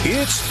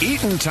It's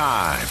Eatin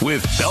Time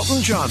with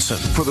Belton Johnson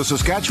for the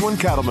Saskatchewan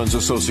Cattlemen's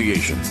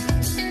Association.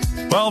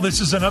 Well, this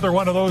is another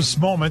one of those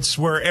moments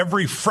where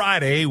every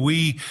Friday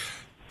we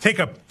take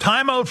a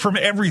time out from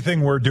everything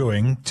we're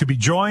doing to be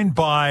joined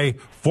by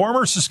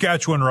former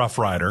Saskatchewan Rough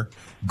Rider,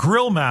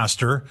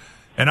 Grillmaster,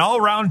 and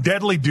all-around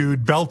deadly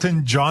dude,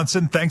 Belton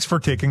Johnson. Thanks for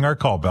taking our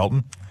call,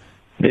 Belton.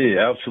 Hey,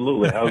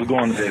 absolutely. How's it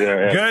going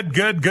today?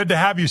 Good to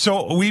have you.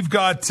 So we've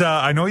got,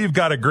 I know you've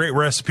got a great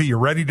recipe you're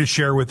ready to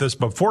share with us.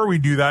 Before we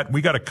do that,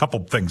 we got a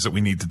couple things that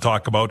we need to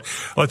talk about.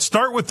 Let's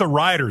start with the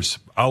riders.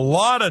 A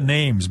lot of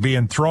names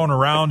being thrown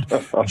around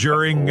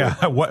during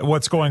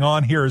what's going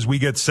on here as we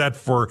get set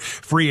for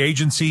free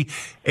agency.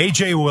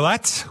 AJ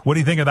Ouellette, what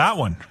do you think of that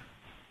one?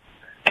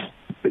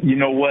 You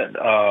know what?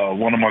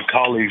 One of my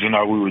colleagues and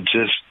I, we were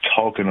just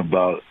talking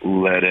about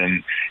Ouellette,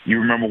 and you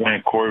remember when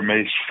Corey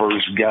Mace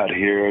first got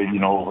here, you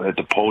know, at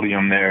the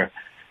podium there,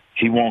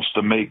 he wants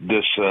to make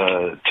this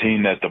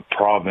team that the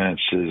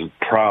province is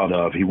proud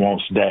of. He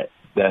wants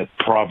that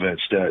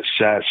province, that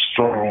Sask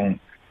strong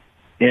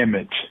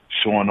image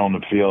showing on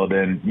the field.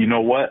 And you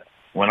know what?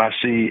 When I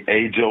see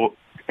AJ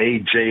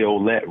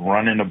Ouellette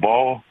running the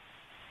ball,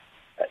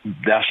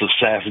 that's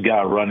a Sask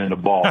guy running the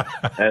ball.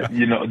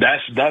 You know,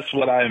 that's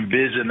what I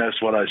envision.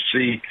 That's what I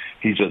see.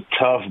 He's a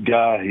tough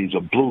guy. He's a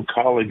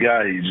blue-collar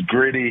guy. He's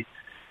gritty.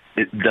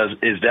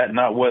 Is that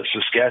not what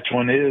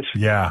Saskatchewan is?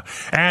 Yeah,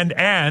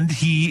 and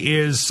he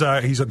is.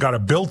 He's got a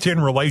built-in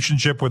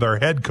relationship with our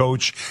head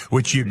coach,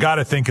 which you got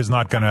to think is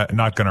not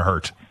gonna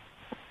hurt.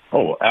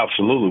 Oh,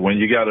 absolutely. When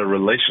you got a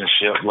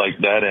relationship like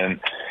that,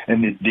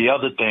 and the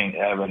other thing,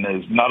 Evan,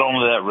 is not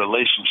only that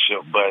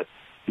relationship, but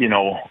you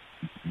know,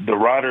 the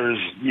Riders,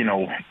 you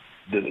know,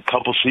 the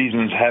couple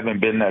seasons haven't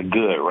been that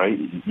good, right?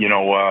 You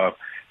know,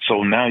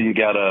 so now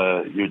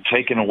you're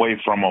taking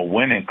away from a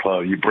winning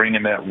club. You're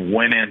bringing that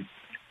winning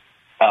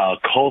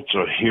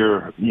culture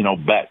here, you know,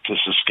 back to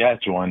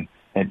Saskatchewan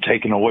and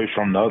taking away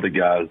from the other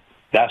guys.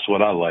 That's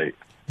what I like.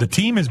 The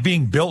team is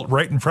being built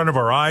right in front of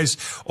our eyes.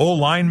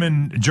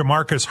 Lineman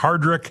Jamarcus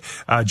Hardrick,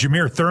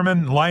 Jameer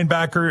Thurman,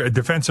 linebacker,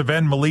 defensive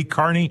end Malik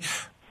Carney.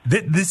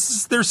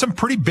 There's some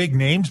pretty big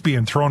names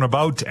being thrown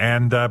about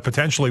and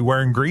potentially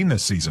wearing green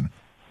this season.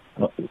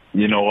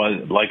 You know,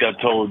 like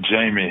I told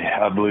Jamie,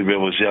 I believe it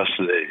was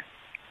yesterday,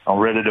 I'm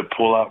ready to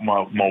pull out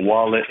my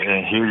wallet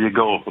and here you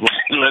go.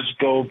 Let's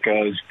go,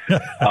 because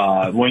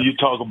when you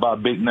talk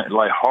about big names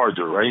like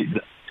Harder, right?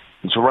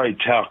 It's a right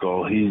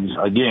tackle. He's,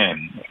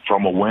 again,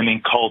 from a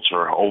winning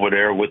culture over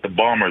there with the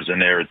Bombers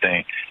and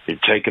everything. You're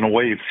taking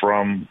away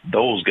from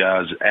those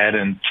guys,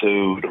 adding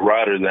to the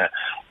Rider that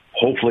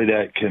hopefully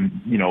that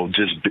can, you know,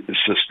 just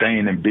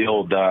sustain and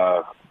build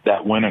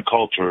that winning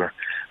culture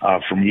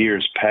from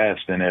years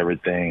past and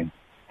everything.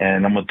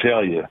 And I'm going to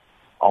tell you,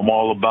 I'm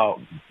all about,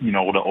 you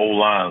know, the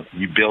O-line.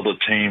 You build a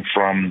team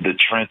from the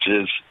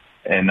trenches,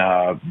 and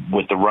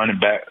with the running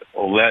back,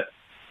 Ouellette,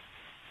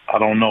 I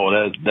don't know.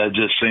 That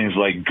just seems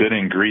like good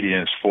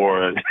ingredients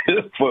for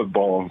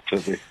football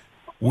to me.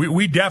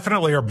 We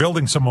definitely are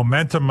building some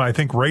momentum, I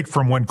think, right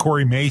from when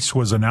Corey Mace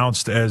was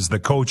announced as the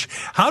coach.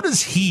 How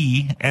does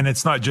he, and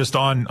it's not just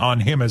on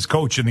him as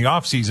coach in the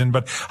offseason,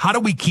 but how do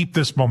we keep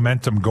this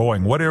momentum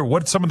going?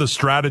 What's some of the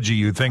strategy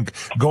you think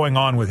going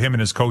on with him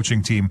and his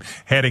coaching team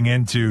heading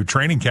into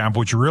training camp,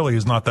 which really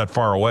is not that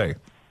far away?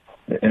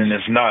 And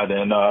it's not.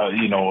 And,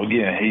 you know,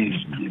 again,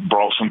 he's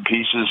brought some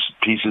pieces.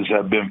 Pieces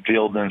have been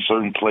filled in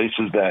certain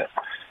places that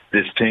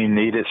this team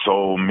needed.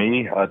 So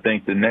I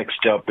think the next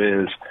step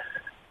is,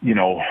 you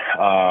know,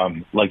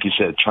 like you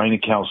said,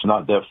 training camp's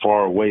not that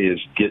far away, is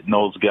getting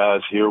those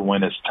guys here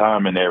when it's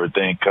time and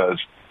everything, because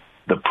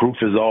the proof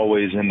is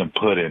always in the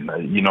pudding.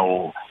 You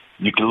know,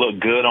 you can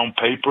look good on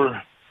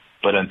paper,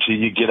 but until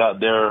you get out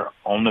there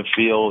on the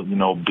field, you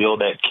know,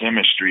 build that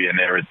chemistry and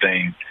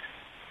everything,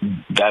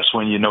 that's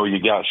when you know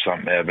you got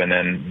something, Evan.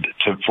 And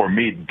for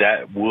me,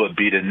 that would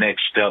be the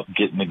next step,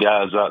 getting the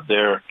guys out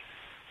there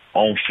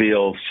on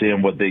field,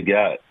 seeing what they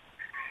got.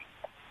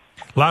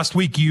 Last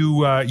week,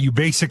 you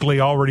basically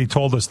already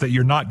told us that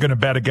you're not going to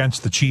bet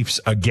against the Chiefs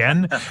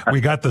again.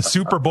 We got the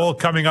Super Bowl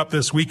coming up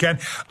this weekend.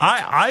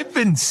 I've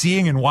been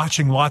seeing and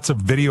watching lots of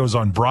videos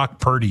on Brock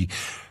Purdy.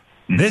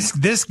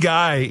 This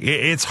guy,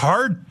 it's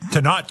hard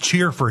to not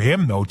cheer for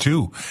him, though,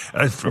 too.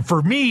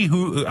 For me,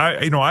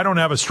 I don't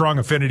have a strong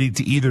affinity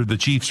to either the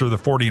Chiefs or the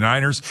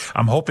 49ers.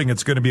 I'm hoping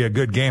it's going to be a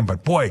good game.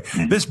 But, boy,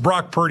 this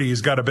Brock Purdy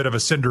has got a bit of a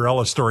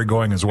Cinderella story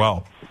going as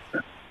well.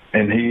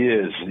 And he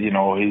is, you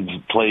know, he's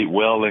played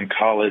well in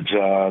college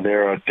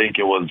there. I think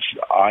it was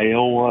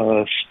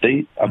Iowa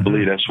State. I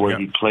believe that's where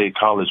he played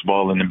college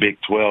ball in the Big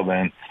 12.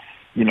 And,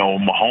 you know,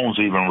 Mahomes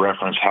even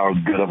referenced how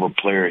good of a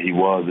player he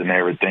was and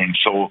everything.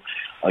 So,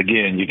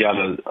 again, you got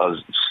a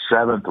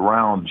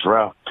seventh-round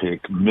draft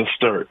pick,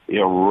 Mr.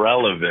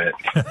 Irrelevant,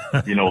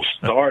 you know,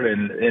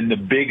 starting in the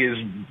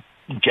biggest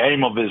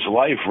game of his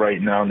life right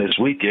now this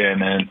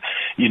weekend. And,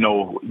 you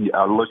know,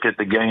 I look at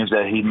the games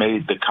that he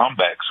made the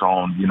comebacks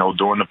on, you know,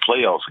 during the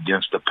playoffs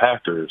against the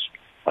Packers,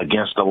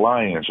 against the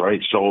Lions,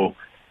 right? So,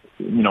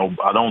 you know,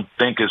 I don't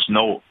think it's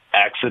no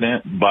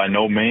accident by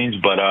no means,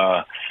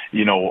 but,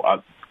 you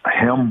know,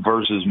 him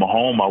versus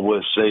Mahomes, I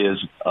would say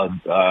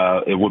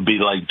it would be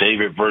like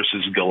David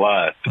versus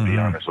Goliath, to be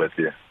honest with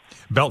you.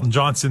 Belton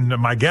Johnson,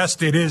 my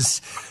guest. It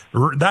is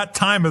that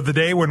time of the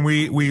day when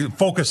we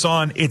focus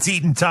on It's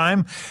Eatin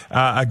Time,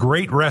 a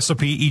great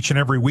recipe each and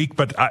every week.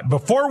 But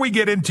before we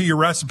get into your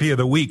recipe of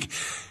the week,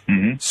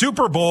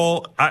 Super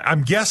Bowl,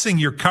 I'm guessing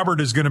your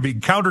cupboard is going to be,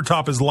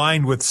 countertop is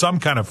lined with some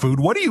kind of food.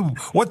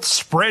 What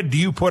spread do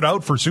you put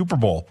out for Super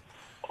Bowl?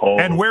 Oh,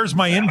 and where's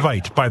my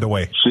invite, by the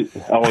way?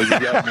 Oh, you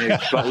got me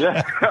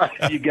excited.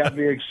 You got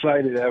me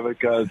excited, Evan,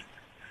 because,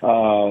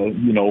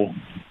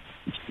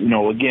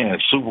 again,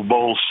 Super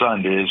Bowl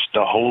Sunday is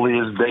the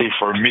holiest day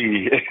for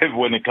me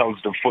when it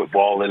comes to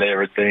football and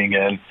everything.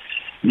 And,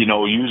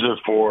 use it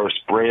for a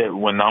spread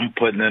when I'm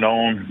putting it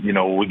on.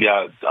 We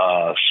got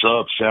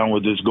sub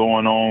sandwiches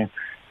going on.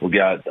 We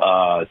got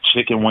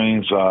chicken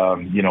wings.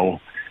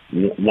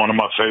 One of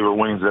my favorite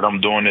wings that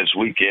I'm doing this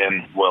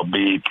weekend will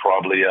be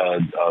probably a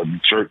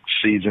jerk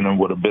seasoning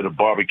with a bit of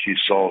barbecue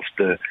sauce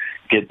to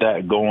get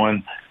that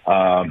going.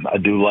 I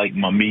do like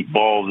my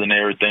meatballs and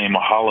everything, my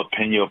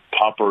jalapeno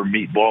popper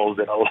meatballs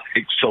that I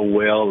like so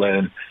well.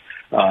 And,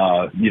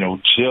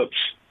 chips,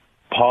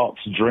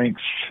 pops,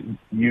 drinks,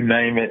 you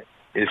name it,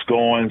 it's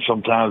going,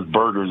 sometimes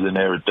burgers and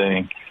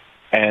everything.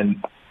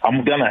 And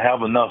I'm going to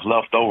have enough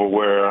left over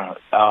where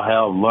I'll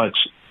have lunch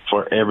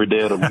for every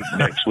day of the week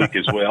next week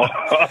as well.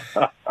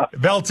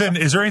 Belton,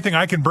 is there anything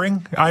I can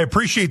bring? I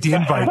appreciate the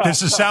invite.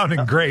 This is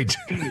sounding great.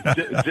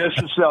 Just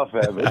yourself,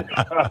 Evan.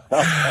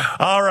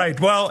 All right.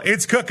 Well,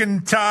 It's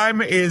Cooking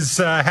Time is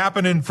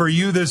happening for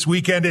you this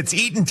weekend. It's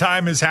Eatin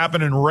Time is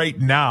happening right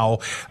now.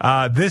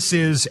 This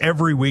is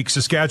every week.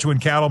 Saskatchewan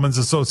Cattlemen's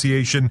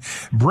Association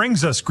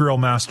brings us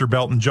Grillmaster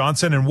Belton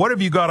Johnson. And what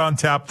have you got on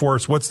tap for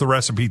us? What's the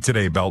recipe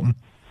today, Belton?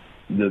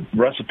 The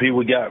recipe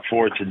we got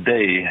for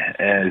today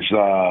is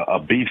a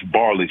beef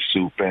barley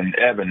soup. And,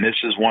 Evan, this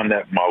is one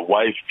that my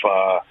wife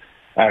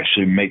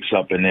actually makes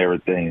up and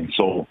everything.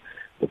 So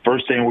the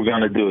first thing we're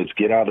going to do is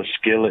get out a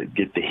skillet,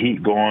 get the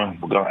heat going.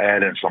 We're going to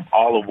add in some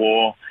olive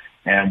oil.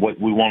 And what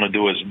we want to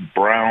do is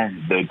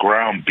brown the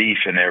ground beef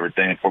and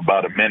everything for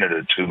about a minute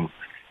or two.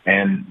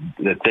 And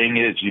the thing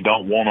is, you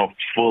don't want to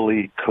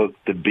fully cook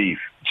the beef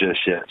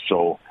just yet.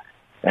 So,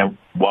 and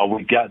while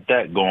we got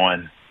that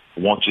going, I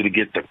want you to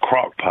get the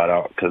crock pot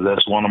out because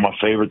that's one of my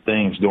favorite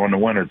things during the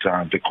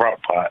wintertime, the crock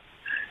pot.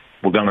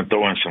 We're going to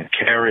throw in some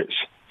carrots,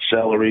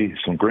 celery,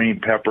 some green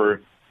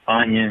pepper,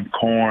 onion,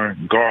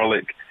 corn,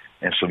 garlic,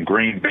 and some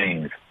green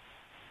beans.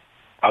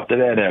 After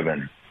that,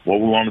 Evan,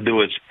 what we want to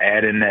do is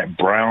add in that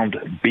browned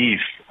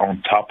beef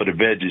on top of the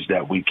veggies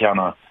that we kind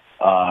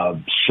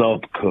of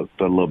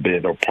sub-cooked a little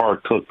bit or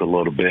par-cooked a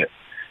little bit.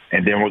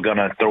 And then we're going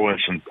to throw in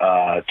some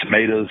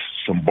tomatoes,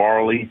 some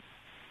barley,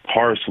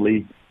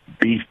 parsley,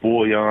 beef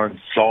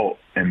bouillon, salt,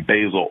 and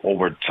basil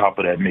over top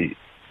of that meat.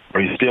 Are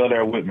you still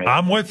there with me?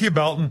 I'm with you,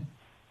 Belton.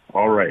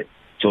 All right.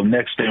 So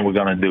next thing we're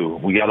going to do,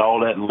 we got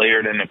all that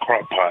layered in the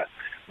crock pot.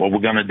 What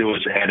we're going to do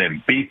is add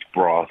in beef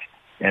broth,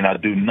 and I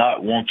do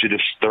not want you to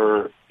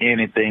stir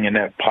anything in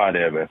that pot,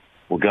 Evan.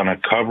 We're going to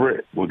cover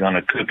it. We're going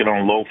to cook it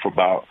on low for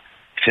about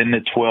 10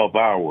 to 12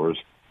 hours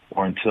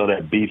or until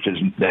that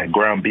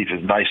ground beef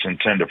is nice and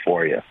tender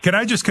for you. Can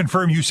I just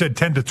confirm you said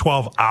 10 to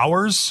 12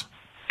 hours?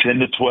 10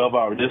 to 12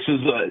 hours. This is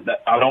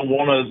I don't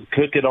want to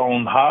cook it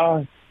on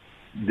high.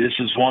 This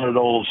is one of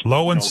those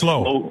low and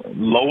slow.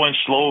 Low and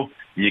slow.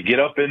 You get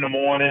up in the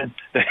morning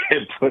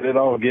and put it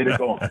on, get it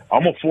going.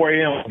 I'm a 4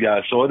 a.m.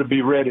 guy, so it'll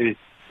be ready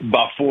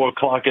by 4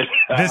 o'clock.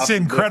 This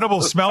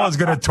incredible smell is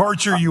going to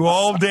torture you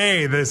all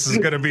day. This is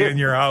going to be in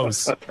your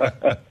house.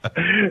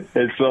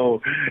 And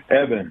so,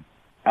 Evan,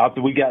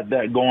 after we got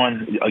that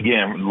going,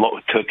 again,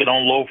 cook it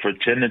on low for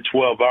 10 to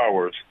 12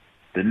 hours.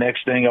 The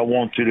next thing I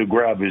want you to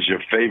grab is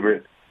your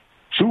favorite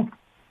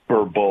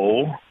Super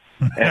Bowl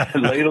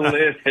and ladle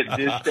it and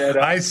dish that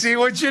up. I see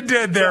what you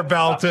did there,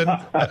 Belton.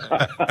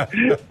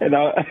 And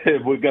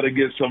we're going to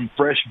get some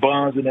fresh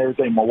buns and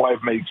everything. My wife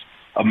makes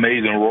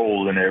amazing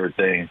rolls and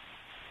everything.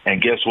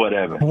 And guess what,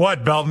 Evan?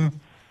 What, Belton?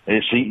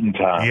 It's eating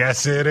time.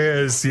 Yes, it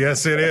is.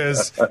 Yes, it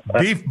is.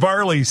 Beef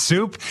barley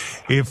soup.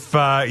 If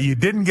you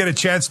didn't get a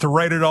chance to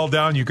write it all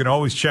down, you can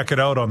always check it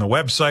out on the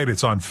website.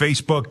 It's on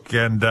Facebook.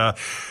 And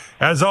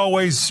as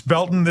always,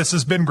 Belton, this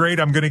has been great.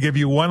 I'm going to give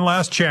you one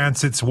last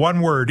chance. It's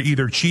one word,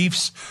 either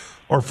Chiefs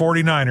or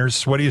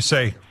 49ers. What do you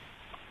say?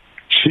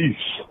 Chiefs.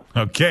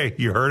 Okay,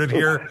 you heard it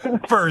here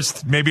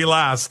first, maybe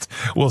last.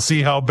 We'll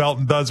see how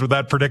Belton does with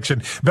that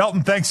prediction.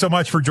 Belton, thanks so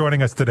much for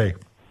joining us today.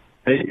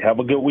 Hey, have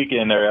a good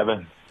weekend there,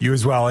 Evan. You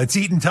as well. It's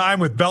Eatin Time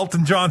with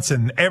Belton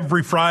Johnson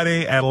every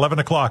Friday at 11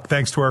 o'clock.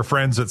 Thanks to our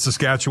friends at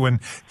Saskatchewan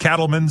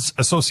Cattlemen's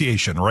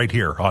Association right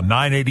here on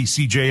 980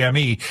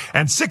 CJME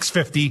and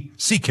 650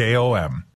 CKOM.